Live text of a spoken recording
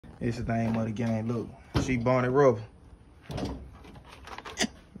It's the name of the game. Look, she Barney Rubber.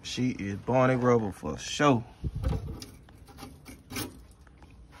 She is Barney Rubber for sure.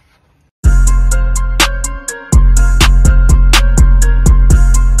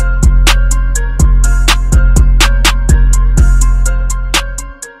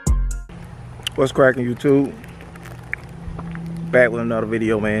 What's cracking, YouTube? Back with another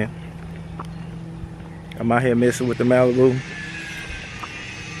video, man. I'm out here messing with the Malibu.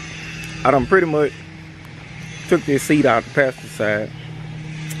 I done pretty much took this seat out the passenger side.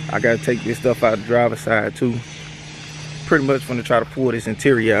 I gotta take this stuff out the driver's side too. Pretty much gonna try to pull this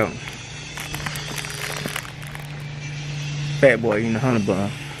interior out. Fat boy eating the honey bun.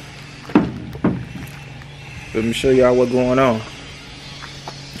 Let me show y'all what's going on.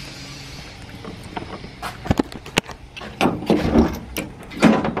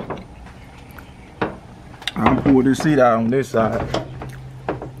 I'm pulling this seat out on this side.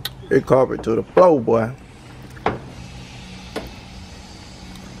 It carpet to the floor, boy.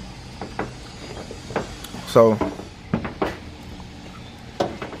 So,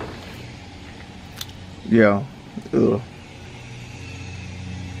 yeah. Ugh.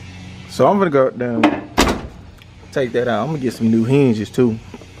 So I'm gonna go down, take that out. I'm gonna get some new hinges too,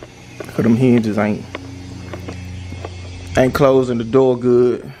 cause them hinges ain't closing the door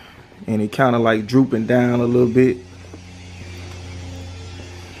good. And it kind of like drooping down a little bit.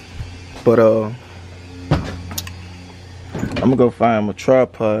 But I'm gonna go find my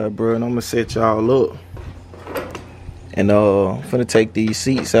tripod, bro, and I'm gonna set y'all up. And I'm finna take these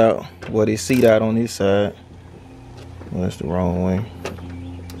seats out. Well, this seat out on this side. Well, that's the wrong way.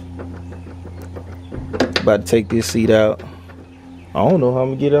 About to take this seat out. I don't know how I'm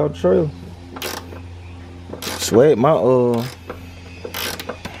gonna get out the trailer. Sweat, my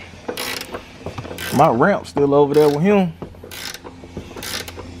ramp's still over there with him.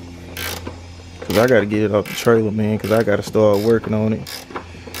 Cause I gotta get it off the trailer, man, cause I gotta start working on it.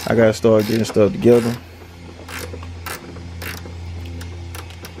 I gotta start getting stuff together.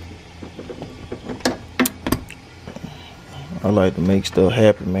 I like to make stuff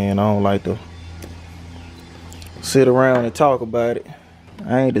happen, man. I don't like to sit around and talk about it.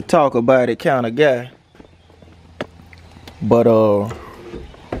 I ain't the talk about it kind of guy. But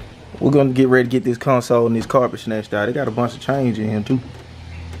we're gonna get ready to get this console and this carpet snatched out. They got a bunch of change in here too,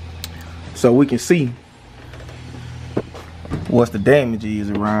 so we can see what's the damage is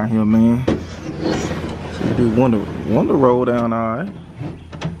around here, man. So we do want to roll down, all right.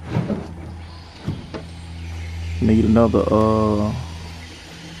 Need another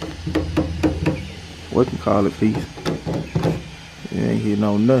what you call it, piece. It ain't hitting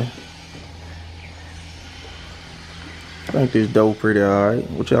on nothing. I think this door pretty alright.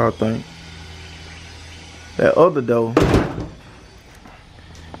 What y'all think? That other door,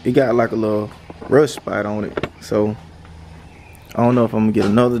 it got like a little rust spot on it. So I don't know if I'm gonna get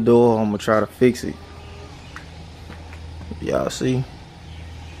another door or I'm gonna try to fix it. Y'all see?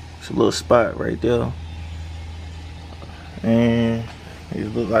 It's a little spot right there. And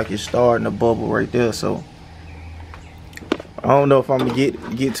it look like it's starting to bubble right there. So I don't know if I'm gonna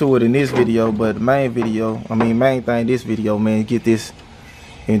get to it in this video, but the main thing this video, man, get this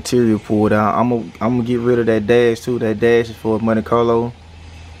interior pulled out. I'm gonna get rid of that dash too. That dash is for Monte Carlo.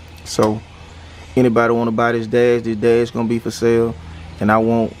 So anybody want to buy this dash gonna be for sale. And I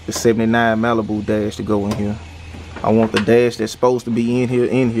want the 79 Malibu dash to go in here. I want the dash that's supposed to be in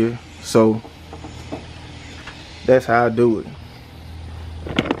here. So that's how I do it.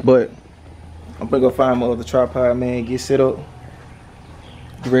 But I'm gonna go find my other tripod, man, get set up,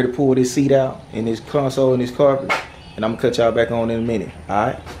 get ready to pull this seat out and this console and this carpet, and I'm gonna cut y'all back on in a minute.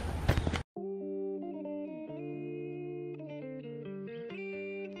 Alright?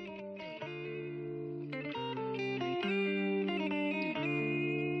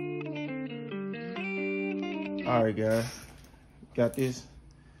 Alright, guys. Got this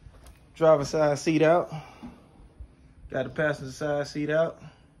driver's side seat out. Got the passenger side seat out.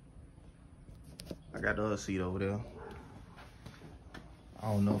 I got the other seat over there.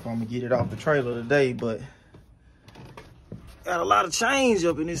 I don't know if I'm gonna get it off the trailer today, but got a lot of change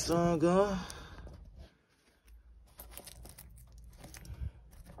up in this song, gun.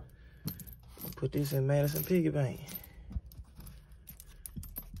 Put this in Madison Piggy Bank.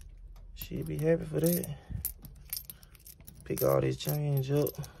 She'd be happy for that. Pick all this change up.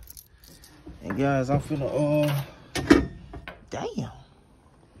 And guys, I'm finna damn.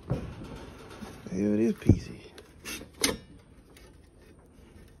 Hell, this piece is.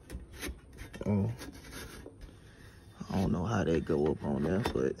 Oh, I don't know how that go up on there,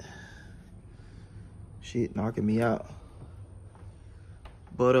 but shit knocking me out.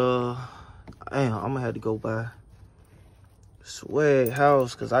 But damn, I'm gonna have to go by Swag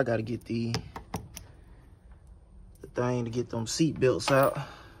House because I gotta get the thing to get them seat belts out.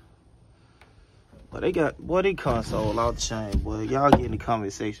 But they got, boy, they console out the chain, boy. Y'all get in the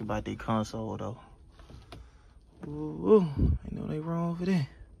comment section about their console though. Ooh, ain't no they wrong for that.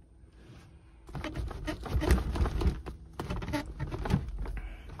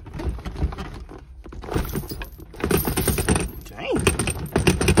 Dang.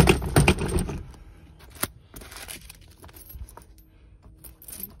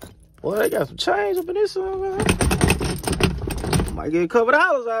 Boy, they got some change up in this one, man. Might get a couple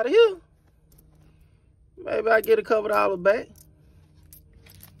dollars out of here. Maybe I get a couple dollars back.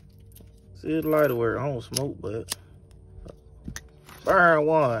 See the lighter work. I don't smoke, but burn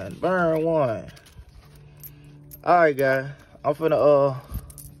one, burn one. All right, guys. I'm finna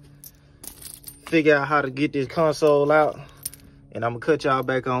figure out how to get this console out, and I'm gonna cut y'all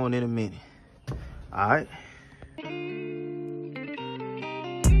back on in a minute. All right.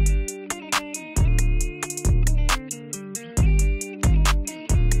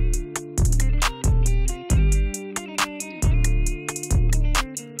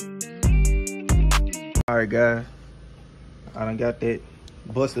 All right, guys. I done got that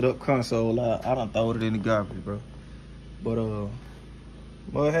busted up console out. I done throw it in the garbage, bro. But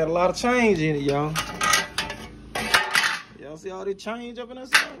it had a lot of change in it, y'all. Y'all see all this change up in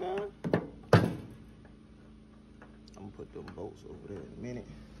that side, guys? I'm gonna put them bolts over there in a minute.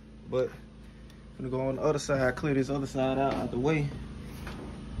 But I'm gonna go on the other side, clear this other side out the way,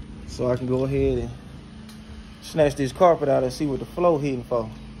 so I can go ahead and snatch this carpet out and see what the flow hitting for.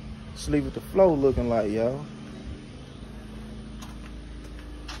 See what the flow looking like, y'all.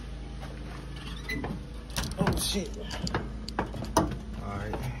 Oh shit.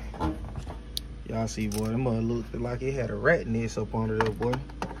 Alright. Y'all see, boy, that mother looked like it had a rat nest up under there, boy.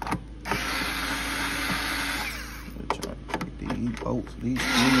 Let's try to get these bolts. These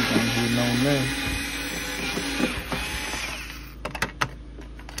screws ain't hitting on there.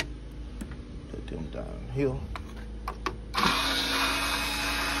 Put them down here.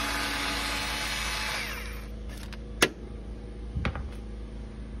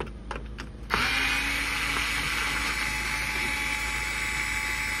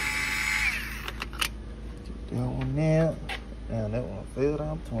 That one there. Damn, that one fell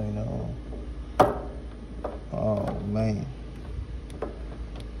down between them. Oh man.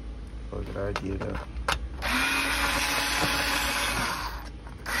 Fuck it, I get it up.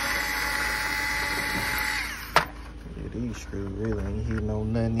 Yeah, these screws really ain't hitting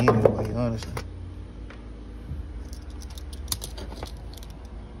on nothing anyway, honestly.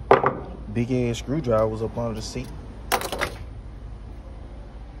 Big ass screwdriver was up under the seat.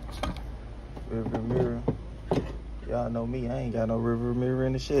 River mirror. Y'all know me, I ain't got no river mirror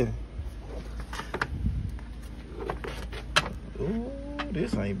in the Chevy. Ooh,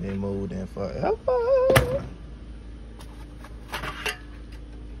 this ain't been moved in forever.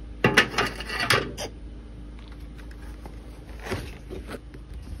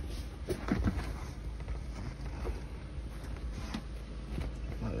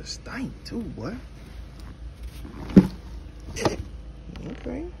 Well, it stank too, boy.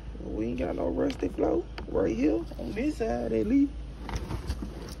 Okay. We ain't got no rusty flow right here on this side at least.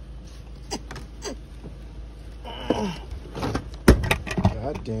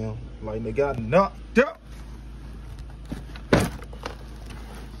 God damn, like they got knocked up.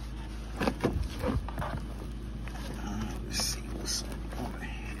 Let's see what's on the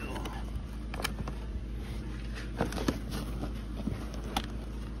hill.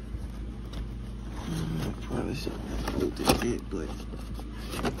 I probably shouldn't have moved this bit, but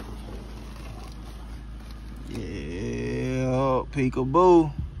yeah,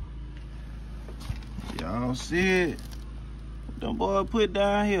 peekaboo. Y'all see it? Them boy put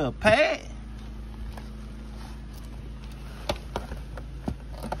down here a pad.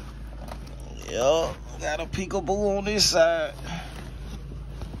 Yup, got a peekaboo on this side.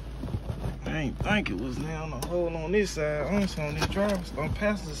 I ain't think it was down the hole on this side. On this drive, on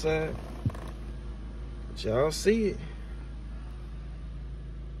passenger side. But y'all see it.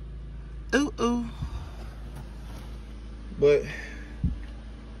 Ooh. But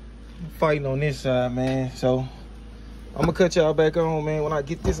I'm fighting on this side, man. So I'm gonna cut y'all back on, man, when I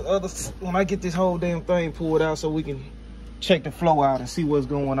get this whole damn thing pulled out so we can check the flow out and see what's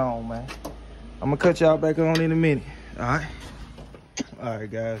going on, man. I'm gonna cut y'all back on in a minute. All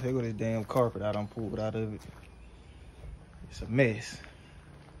right, guys, here go this damn carpet I done pulled out of it. It's a mess.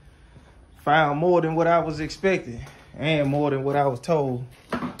 Found more than what I was expecting and more than what I was told.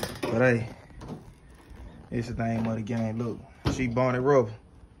 But hey, it's the name of the game. Look, she bonnet rubber.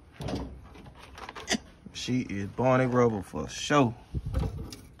 She is Barney Rubber for sure.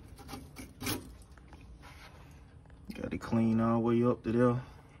 Got it clean all the way up to there.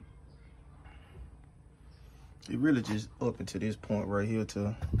 It really just up into this point right here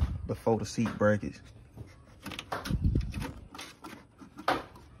to before the seat brackets.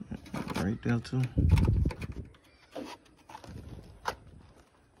 Right there too.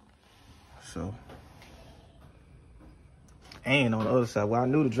 So, and on the other side, well, I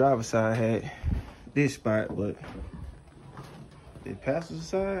knew the driver's side had this spot, but the passenger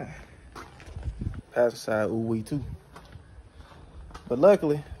side, ooh wee too. But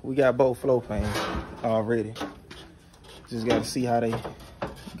luckily, we got both floor fans already. Just got to see how they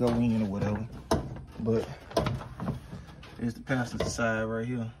go in or whatever. But it's the passenger side right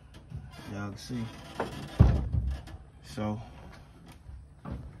here. Y'all can see. So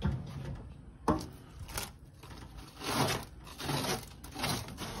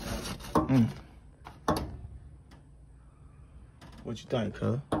what you think,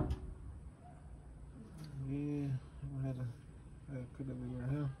 cuz? Yeah, I had to put it right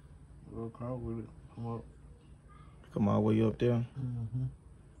here. Roll car with it. Come up. Come all the way up there.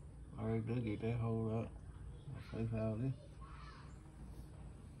 All right, they'll get that hole out. I'll face out there.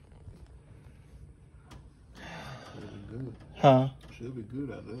 Should be good. Huh? Should be good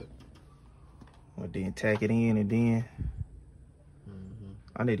out there. Well, then tack it in and then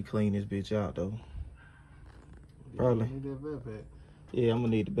I need to clean this bitch out though. Probably. You need that backpack. Yeah, I'm gonna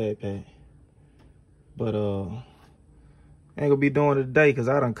need the backpack. But ain't gonna be doing it today because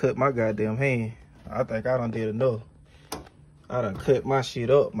I done cut my goddamn hand. I think I done did enough. I done cut my shit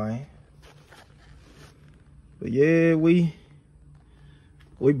up, man. But yeah, we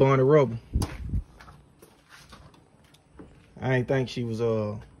Barney Rubber. I ain't think she was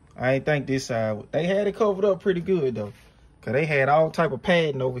I ain't think this side, they had it covered up pretty good though. Cause they had all type of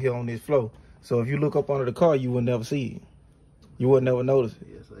padding over here on this floor. So if you look up under the car, you would never see it. You would never notice it.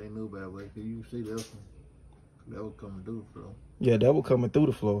 Yes, I ain't knew about it. Cause you see this one. That was coming through the floor. Yeah, that was coming through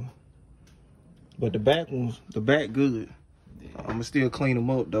the floor. But the back good. Yeah. I'ma still clean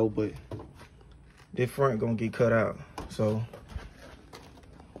them up though, but this front gonna get cut out. So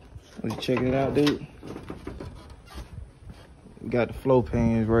let's check it out, dude. We got the floor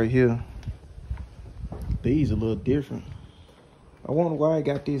pans right here. These a little different. I wonder why I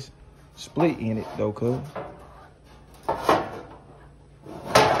got this split in it though, cuz. I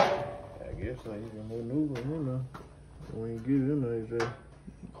guess so. You can maneuver in there. When you get in there, you just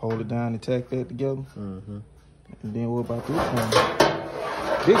Hold it down and tack that together. and then what about this one?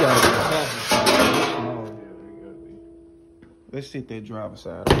 They gotta be the Let's sit that driver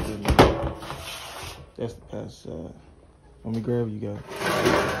side. That's the passenger side. Let me grab you guys.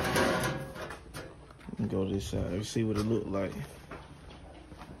 Let me go to this side. Let's see what it look like.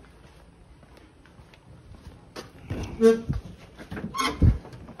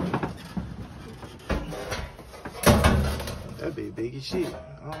 That be big as shit.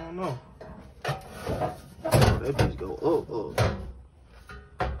 I don't know. Oh, that bitch go up. We're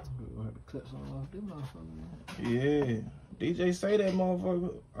gonna have to cut something off them motherfuckers. Yeah. DJ say that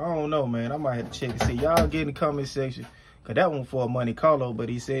motherfucker. I don't know, man. I might have to check and see. Y'all get in the comment section. Cause that one for a Monte Carlo, but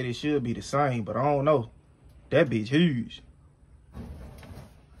he said it should be the same, but I don't know. That bitch huge.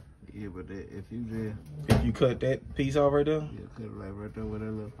 Yeah, but if you cut that piece off right there? Yeah, cut it like right there where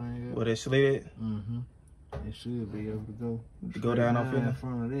that little thing is. Where that slit at? It should be able to go down off in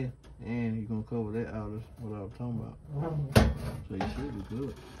front of that. And you're gonna cover that out. That's what I was talking about. So you should be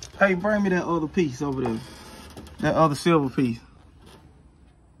good. Hey, bring me that other piece over there. That other silver piece.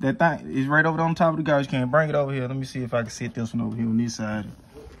 That thing is right over there on top of the garbage can. Bring it over here. Let me see if I can sit this one over here on this side.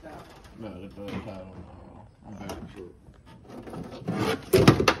 No, that's the tile on the back of the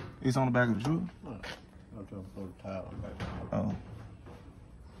truck. It's on the back of the truck? No, I'm trying to put the tile on the back of the truck. Oh.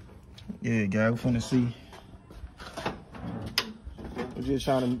 Yeah, guys, we're finna see. We're just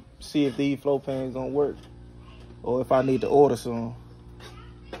trying to see if these floor pans gonna work. Or if I need to order some.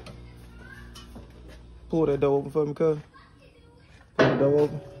 Pull that door open for me, cuz. Pull the door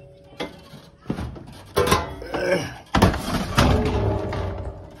open.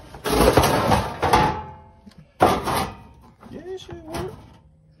 Yeah, it should work.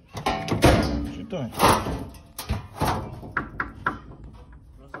 What you think?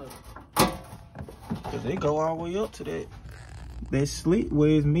 Cause they go all the way up to that slit where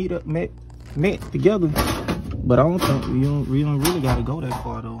it's met together. But I don't think we don't really gotta go that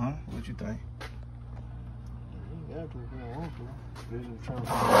far though, huh? What you think?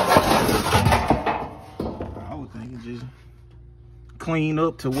 I would think it just clean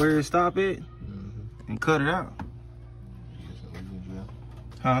up to where it stop at and cut it out.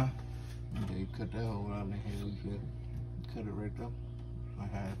 Huh? Yeah, you cut that hole out in here. We could cut it right there.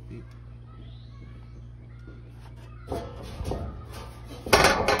 Like how it fit.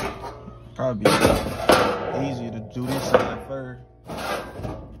 Probably easier to do this side first.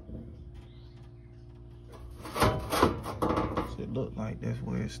 It look like that's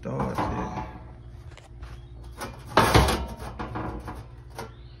where it starts at.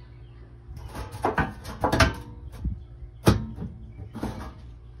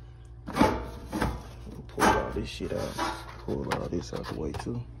 Pull all this shit out. Pull all this out the way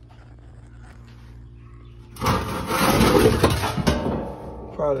too.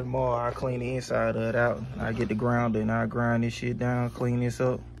 Probably tomorrow I'll clean the inside of it out. I get the grounder and I grind this shit down, clean this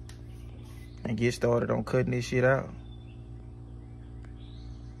up, and get started on cutting this shit out.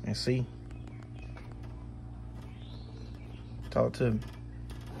 And see. Talk to me.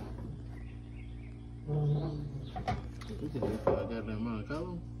 You said this for goddamn Monte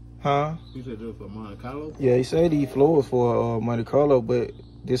Carlo? Huh? You said this for Monte Carlo? Yeah, he said these floors for Monte Carlo, but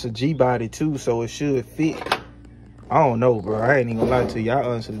this a G-body too, so it should fit. I don't know, bro. I ain't even gonna lie to you. I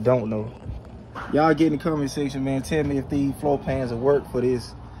honestly don't know. Y'all get in the comment section, man. Tell me if these floor plans will work for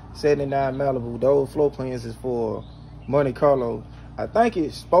this 79 Malibu. Those floor plans is for Monte Carlo. I think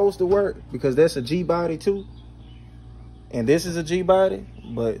it's supposed to work because that's a G-body too. And this is a G-body,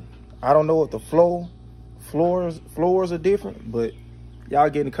 but I don't know if the floors are different, but y'all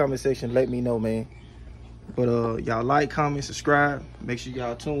get in the comment section, let me know, man. But y'all like, comment, subscribe. Make sure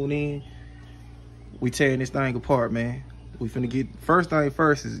y'all tune in. We tearing this thing apart, man. We finna get, first thing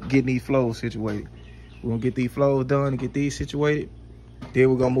first is getting these floors situated. We're gonna get these floors done and get these situated. Then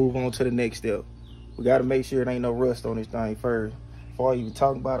we're gonna move on to the next step. We gotta make sure there ain't no rust on this thing first. Before you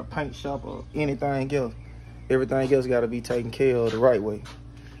talking about a paint shop or anything else, everything else gotta be taken care of the right way.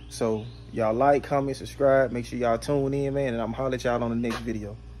 So y'all like, comment, subscribe. Make sure y'all tune in, man, and I'm holler at y'all on the next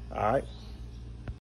video. All right.